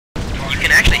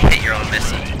create your own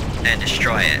missile and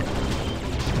destroy it.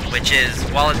 Which is,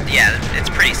 well, yeah, it's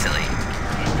pretty silly.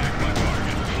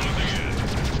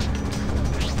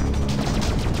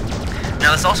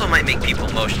 Now this also might make people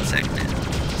motion sick,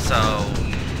 so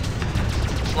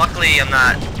luckily I'm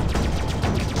not.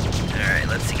 Alright,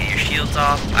 let's see, get your shields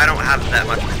off. I don't have that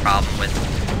much of a problem with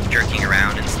jerking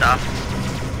around and stuff.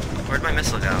 Where'd my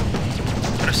missile go?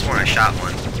 I could have sworn I shot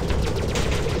one.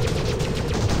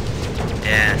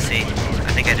 Yeah, see,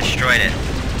 I think I destroyed it.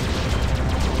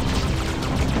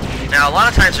 Now a lot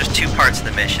of times there's two parts of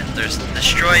the mission. There's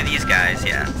destroy these guys,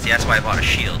 yeah. See, that's why I bought a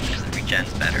shield, because it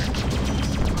regens better.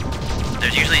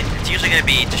 It's usually going to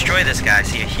be destroy this guy.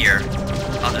 See here,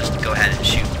 I'll just go ahead and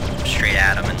shoot straight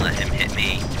at him and let him hit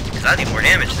me, because I do more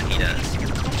damage than he does.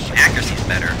 My accuracy's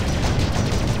better.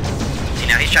 See,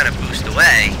 now he's trying to boost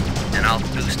away, and I'll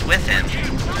boost with him.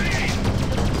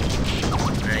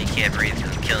 Now you can't breathe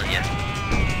because I'm killing you.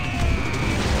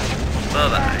 Bye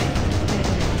bye.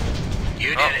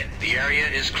 You did it. The area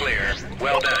is clear.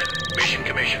 Well done. Mission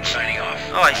Commission signing off.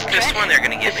 Oh, I could have sworn they're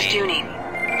going to give This is me. Junie.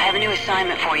 I have a new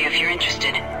assignment for you if you're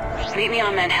interested. Meet me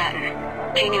on Manhattan.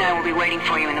 King and I will be waiting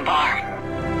for you in the bar.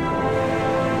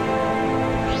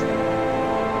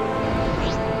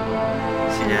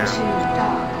 See now.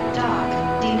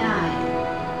 Dock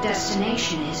denied.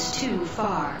 Destination is too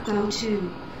far. Go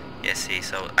to. Yeah, see,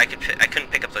 so I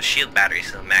couldn't pick up those shield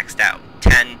batteries, so I'm maxed out.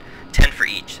 10 for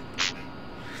each.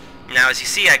 Now, as you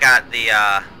see, I got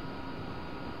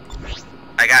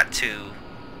to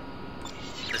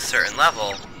this certain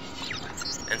level,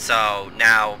 and so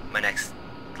now my next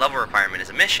level requirement is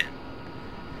a mission.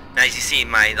 Now, as you see,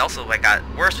 I got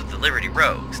worse with the Liberty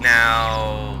Rogues.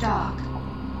 Now, Dock.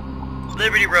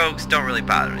 Liberty Rogues don't really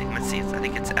bother me. Let's see, I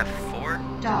think it's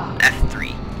F4? Dock.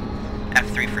 F3.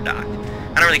 F3 for Doc.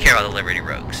 I don't really care about the Liberty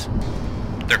Rogues.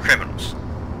 They're criminals.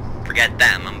 Forget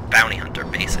them. I'm a bounty hunter,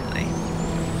 basically.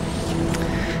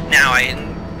 Now,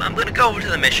 I'm going to go over to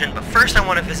the mission, but first I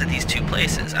want to visit these two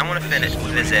places. I want to visit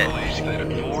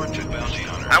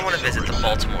the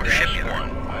Baltimore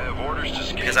shipyard,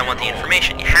 because I want the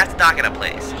information. You have to dock at a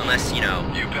place, unless, you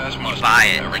buy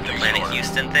it, like the Planet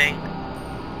Houston thing.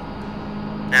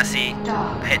 Now see,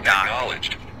 I hit dock.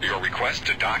 Acknowledged. Your request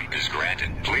to dock is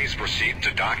granted. Please proceed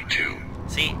to dock 2.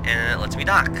 See, and it lets me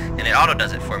dock, and it auto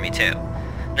does it for me too.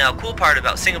 Now, a cool part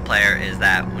about single player is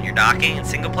that when you're docking in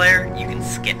single player, you can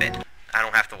skip it. I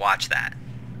don't have to watch that.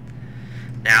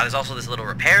 Now, there's also this little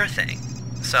repair thing.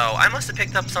 So, I must have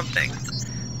picked up something.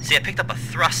 See, I picked up a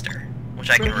thruster, which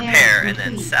I can repair and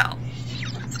then sell.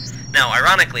 Now,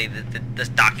 ironically, this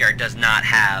dockyard does not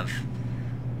have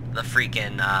the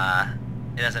freaking,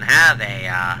 it doesn't have a,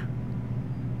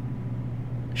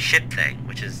 ship thing,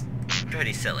 which is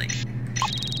pretty silly.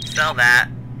 Sell that.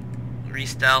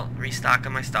 Restock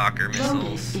on my stalker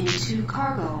missiles. Into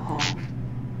cargo hold.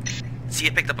 See, I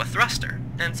picked up a thruster,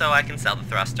 and so I can sell the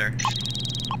thruster.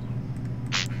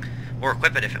 Or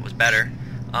equip it if it was better.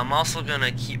 I'm also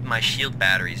gonna keep my shield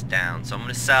batteries down, so I'm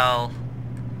gonna sell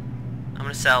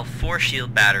 4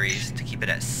 shield batteries to keep it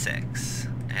at 6.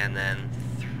 And then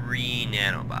 3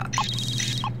 nanobots.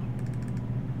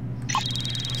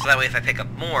 So that way if I pick up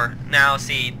more, now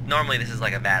see, normally this is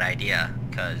like a bad idea,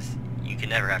 because you can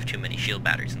never have too many shield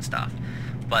batteries and stuff.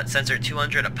 But since they're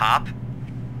 200 a pop,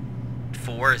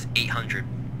 4 is $800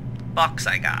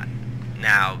 I got.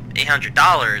 Now,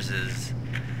 $800 is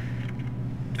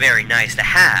very nice to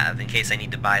have in case I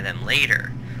need to buy them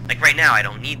later. Like right now I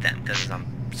don't need them because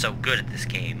I'm so good at this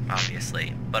game,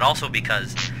 obviously. But also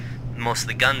because most of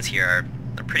the guns here are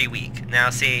pretty weak.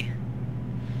 Now see,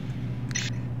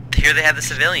 here they have the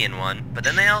civilian one, but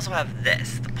then they also have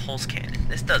this, the pulse cannon.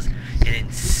 This does an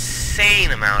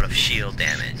insane amount of shield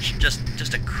damage,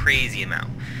 just a crazy amount.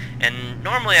 And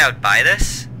normally I would buy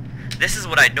this. This is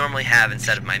what I'd normally have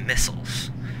instead of my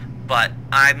missiles. But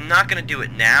I'm not going to do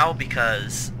it now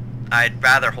because I'd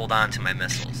rather hold on to my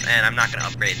missiles. And I'm not going to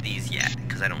upgrade these yet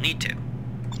because I don't need to.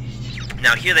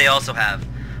 Now here they also have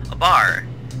a bar,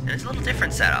 and it's a little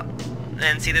different setup.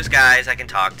 And see, there's guys I can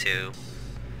talk to.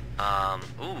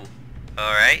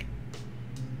 Alright.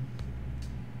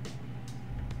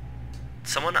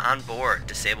 Someone on board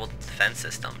disabled defense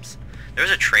systems.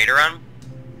 There's a trader on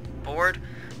board,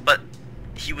 but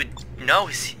he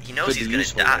knows he's gonna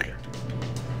die.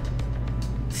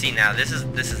 See, now this is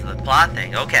the plot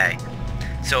thing. Okay,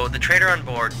 so the trader on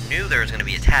board knew there was gonna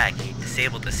be attack. He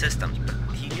disabled the systems, but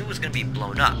he knew it was gonna be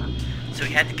blown up. So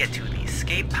he had to get to the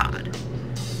escape pod.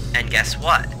 And guess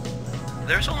what?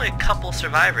 There's only a couple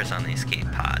survivors on the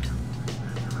escape pod.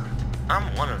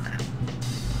 I'm one of them.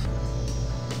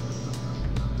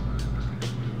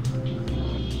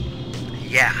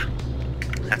 Yeah.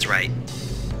 That's right.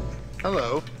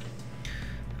 Hello.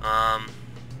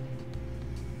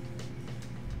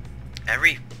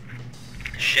 Every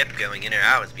ship going in and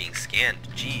out is being scanned.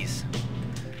 Jeez.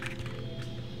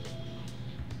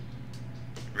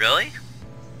 Really?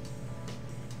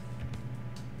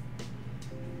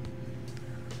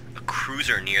 A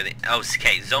cruiser near the... Oh,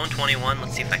 okay, Zone 21.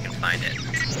 Let's see if I can find it.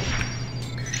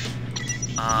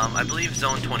 I believe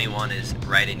Zone 21 is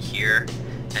right in here.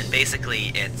 And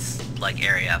basically, it's like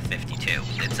Area 52.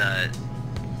 It's a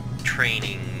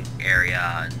training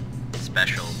area,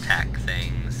 special tech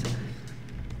things.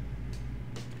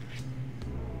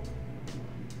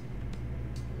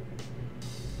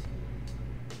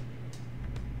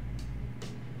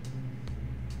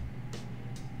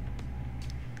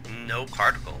 No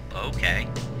particle. Okay.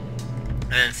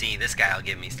 And then see, this guy will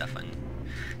give me stuff on...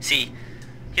 See,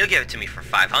 he'll give it to me for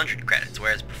 500 credits,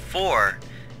 whereas before,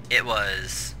 it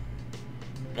was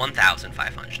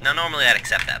 1,500. Now, normally I'd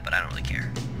accept that, but I don't really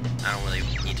care. I don't really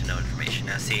need to know information.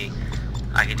 Now, see,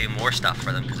 I can do more stuff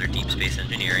for them because they're deep space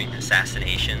engineering,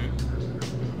 assassination,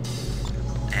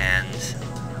 and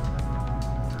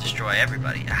destroy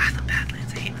everybody. Ah, the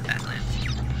Badlands. I hate the Badlands.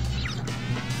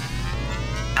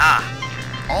 Ah!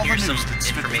 Here's some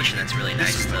information that's really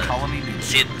nice.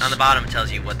 See it on the bottom, it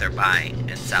tells you what they're buying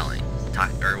and selling,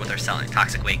 or what they're selling.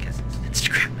 Toxic waste. It's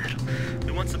scrap metal.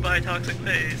 Who wants to buy toxic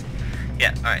waste?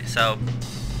 Yeah. All right. So,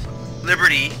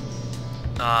 Liberty,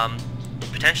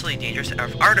 potentially dangerous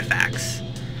artifacts.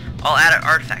 I'll add an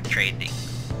artifact trading.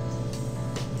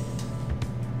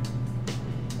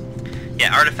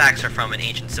 Yeah, artifacts are from an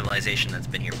ancient civilization that's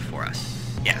been here before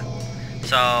us. Yeah.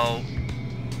 So.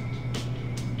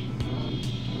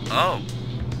 Oh.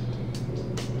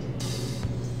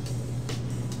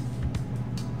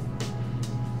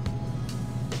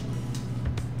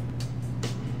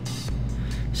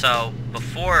 So,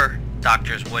 before,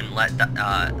 doctors wouldn't let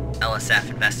LSF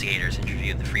investigators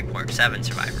interview the ep7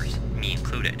 survivors, me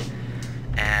included.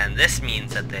 And this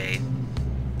means that they,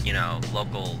 you know,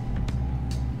 local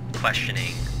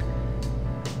questioning,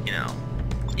 you know,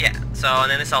 yeah. So,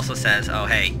 and then this also says, oh,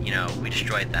 hey, you know, we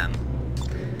destroyed them.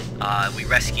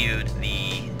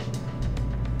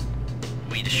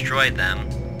 We destroyed them.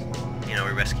 You know,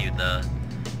 we rescued the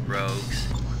rogues.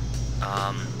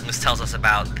 This tells us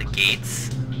about the gates.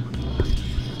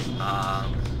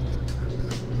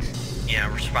 You know,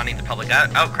 responding to public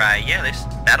outcry. Yeah, there's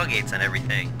battle gates and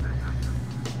everything.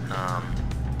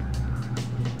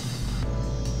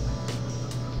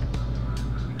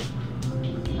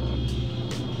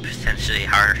 Potentially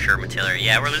harsher material.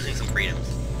 Yeah, we're losing some freedoms.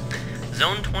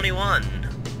 Zone 21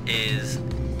 is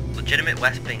legitimate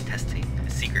weapon testing,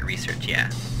 secret research,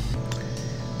 yeah.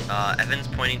 Evans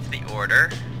pointing to the order.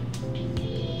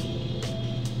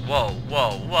 Whoa,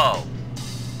 whoa, whoa.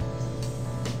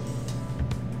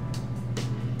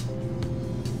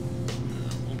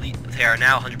 They are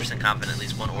now 100% confident at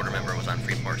least one order member was on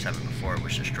ep7 before it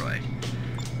was destroyed.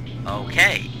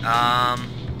 Okay,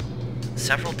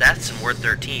 several deaths in Ward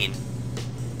 13.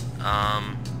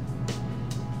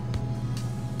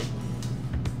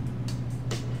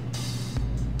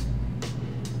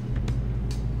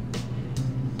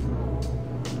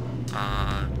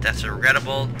 Deaths are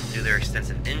regrettable due to their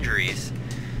extensive injuries.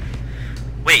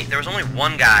 Wait, there was only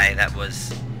one guy that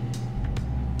was...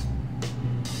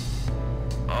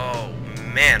 Oh,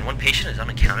 man, one patient is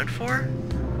unaccounted for?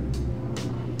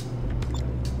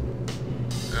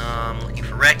 Looking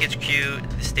for wreckage queue.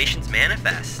 The station's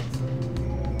manifest.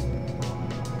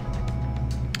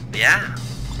 Yeah.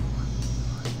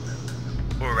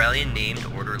 Aurelian named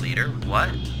order leader. What?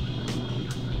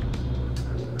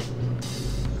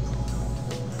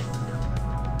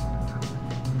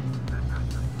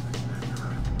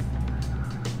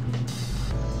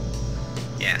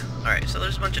 Alright, so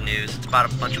there's a bunch of news. It's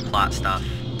about a bunch of plot stuff.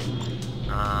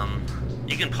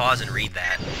 You can pause and read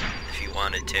that if you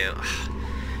wanted to.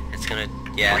 It's gonna,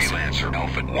 yeah. Freelancer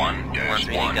Alpha 1-1,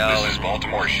 this is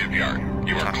Baltimore Shipyard.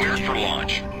 You are cleared for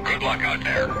launch. Good luck out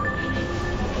there.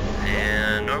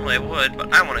 And normally I would,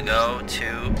 but I want to go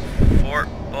to Fort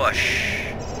Bush.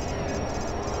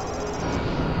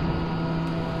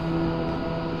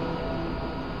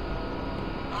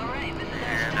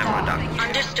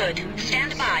 Understood.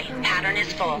 Stand by. Pattern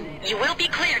is full. You will be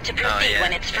cleared to proceed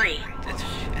when it's free. It's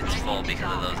full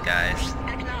because of those guys.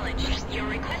 Acknowledged. Your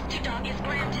request to dock is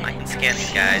granted. I can scan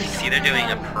these guys. See, they're doing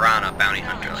a Piranha bounty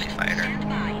hunter like fighter. Stand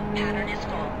by. Pattern is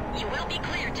full. You will be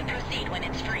cleared to proceed when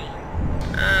it's free.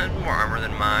 More armor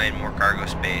than mine, more cargo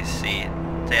space. See,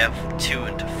 they have 2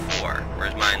 into 4,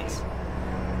 whereas mine's...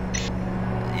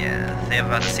 Yeah, they have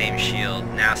about the same shield.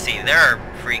 Now, see, they're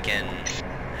freaking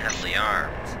heavily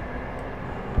armed.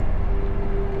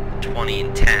 20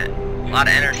 and 10. A lot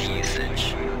of energy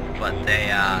usage, but they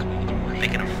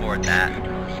can afford that.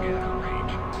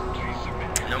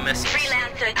 No missiles.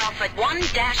 Freelancer Alpha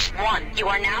 1-1. You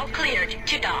are now cleared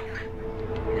to dock.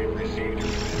 We've received your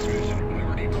transmission.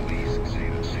 Liberty Police,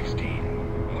 Zeta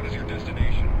 16. What is your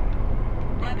destination?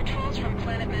 My patrol's from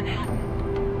Planet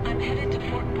Manhattan. I'm headed to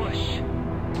Fort Bush.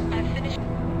 I've finished.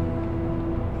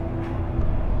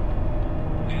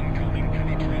 Incoming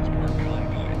heavy transport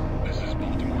convoy. This is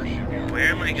Baltimore Shipyard.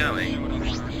 Where am I going?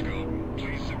 Please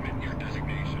submit your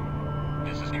designation.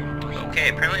 This is Universal. Okay,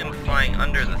 apparently I'm flying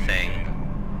under the thing.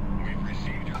 We've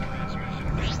received your transmission.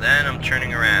 Then I'm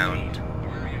turning around. Where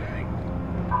are you heading?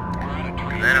 We're at a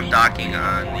train. And then I'm docking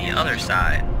on the other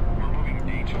side. We're moving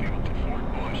H fuel to Fort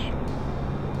Bush.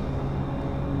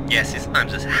 Yeah, see,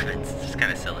 sometimes this happens. It's just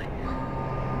kind of silly.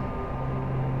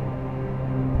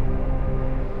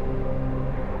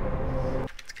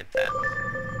 Let's get that.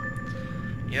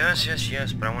 Yes,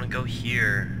 but I want to go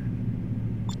here.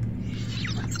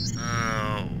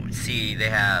 Oh, see, they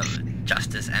have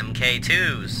Justice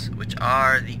MK2s, which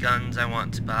are the guns I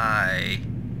want to buy.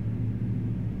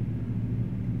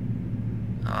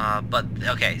 But,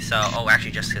 okay, so, oh,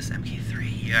 actually, Justice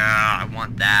MK3, yeah, I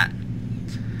want that.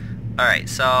 Alright,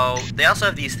 so, they also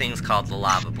have these things called the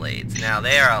lava blades. Now,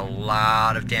 they are a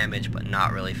lot of damage, but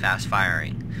not really fast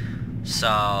firing.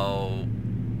 So,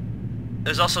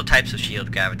 there's also types of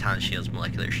shield, graviton shields,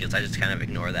 molecular shields. I just kind of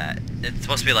ignore that. It's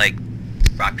supposed to be like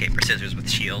rock, paper, scissors with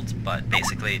shields, but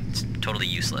basically it's totally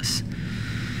useless.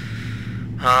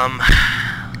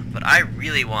 But I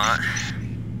really want...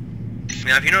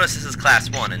 Now, if you notice, this is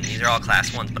class 1, and these are all class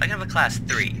 1s, but I can have a class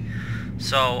 3.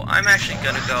 So, I'm actually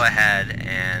going to go ahead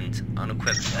and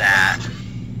unequip that,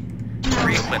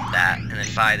 re-equip that, and then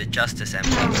buy the Justice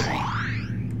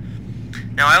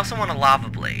MK3. Now, I also want a lava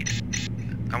blade.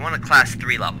 I want a class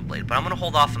 3 lava blade, but I'm going to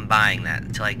hold off on buying that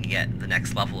until I can get the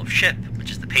next level of ship, which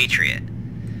is the Patriot.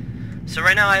 So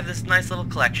right now I have this nice little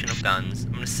collection of guns.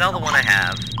 I'm going to sell the one I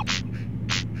have.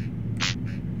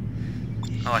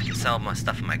 Oh, I can sell my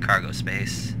stuff in my cargo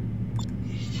space.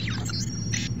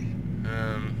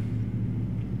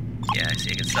 Yeah, I see,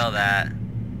 I can sell that.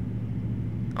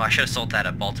 Oh, I should have sold that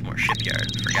at Baltimore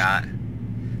Shipyard, forgot.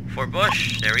 Fort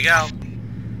Bush, there we go.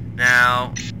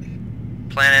 Now,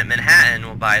 Planet Manhattan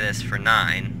will buy this for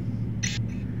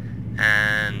 9.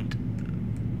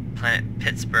 And Planet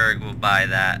Pittsburgh will buy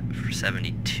that for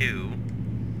 72.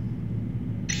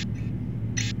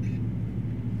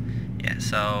 Yeah,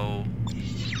 so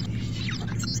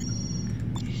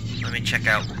let me check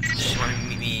out. Just want to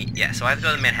meet me. Yeah, so I have to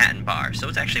go to the Manhattan bar. So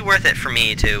it's actually worth it for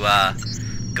me to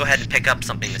go ahead and pick up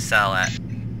something to sell at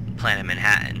Planet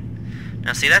Manhattan.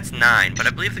 Now, see, that's 9, but I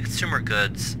believe the consumer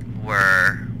goods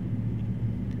were,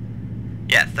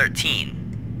 yeah, 13.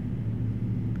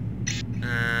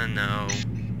 No.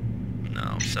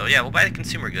 So yeah, we'll buy the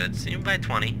consumer goods. You can buy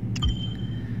 20,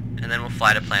 and then we'll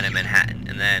fly to Planet Manhattan,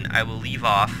 and then I will leave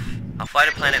off. I'll fly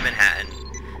to Planet Manhattan,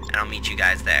 and I'll meet you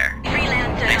guys there.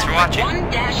 Freelancer Thanks for watching.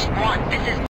 1-1. This is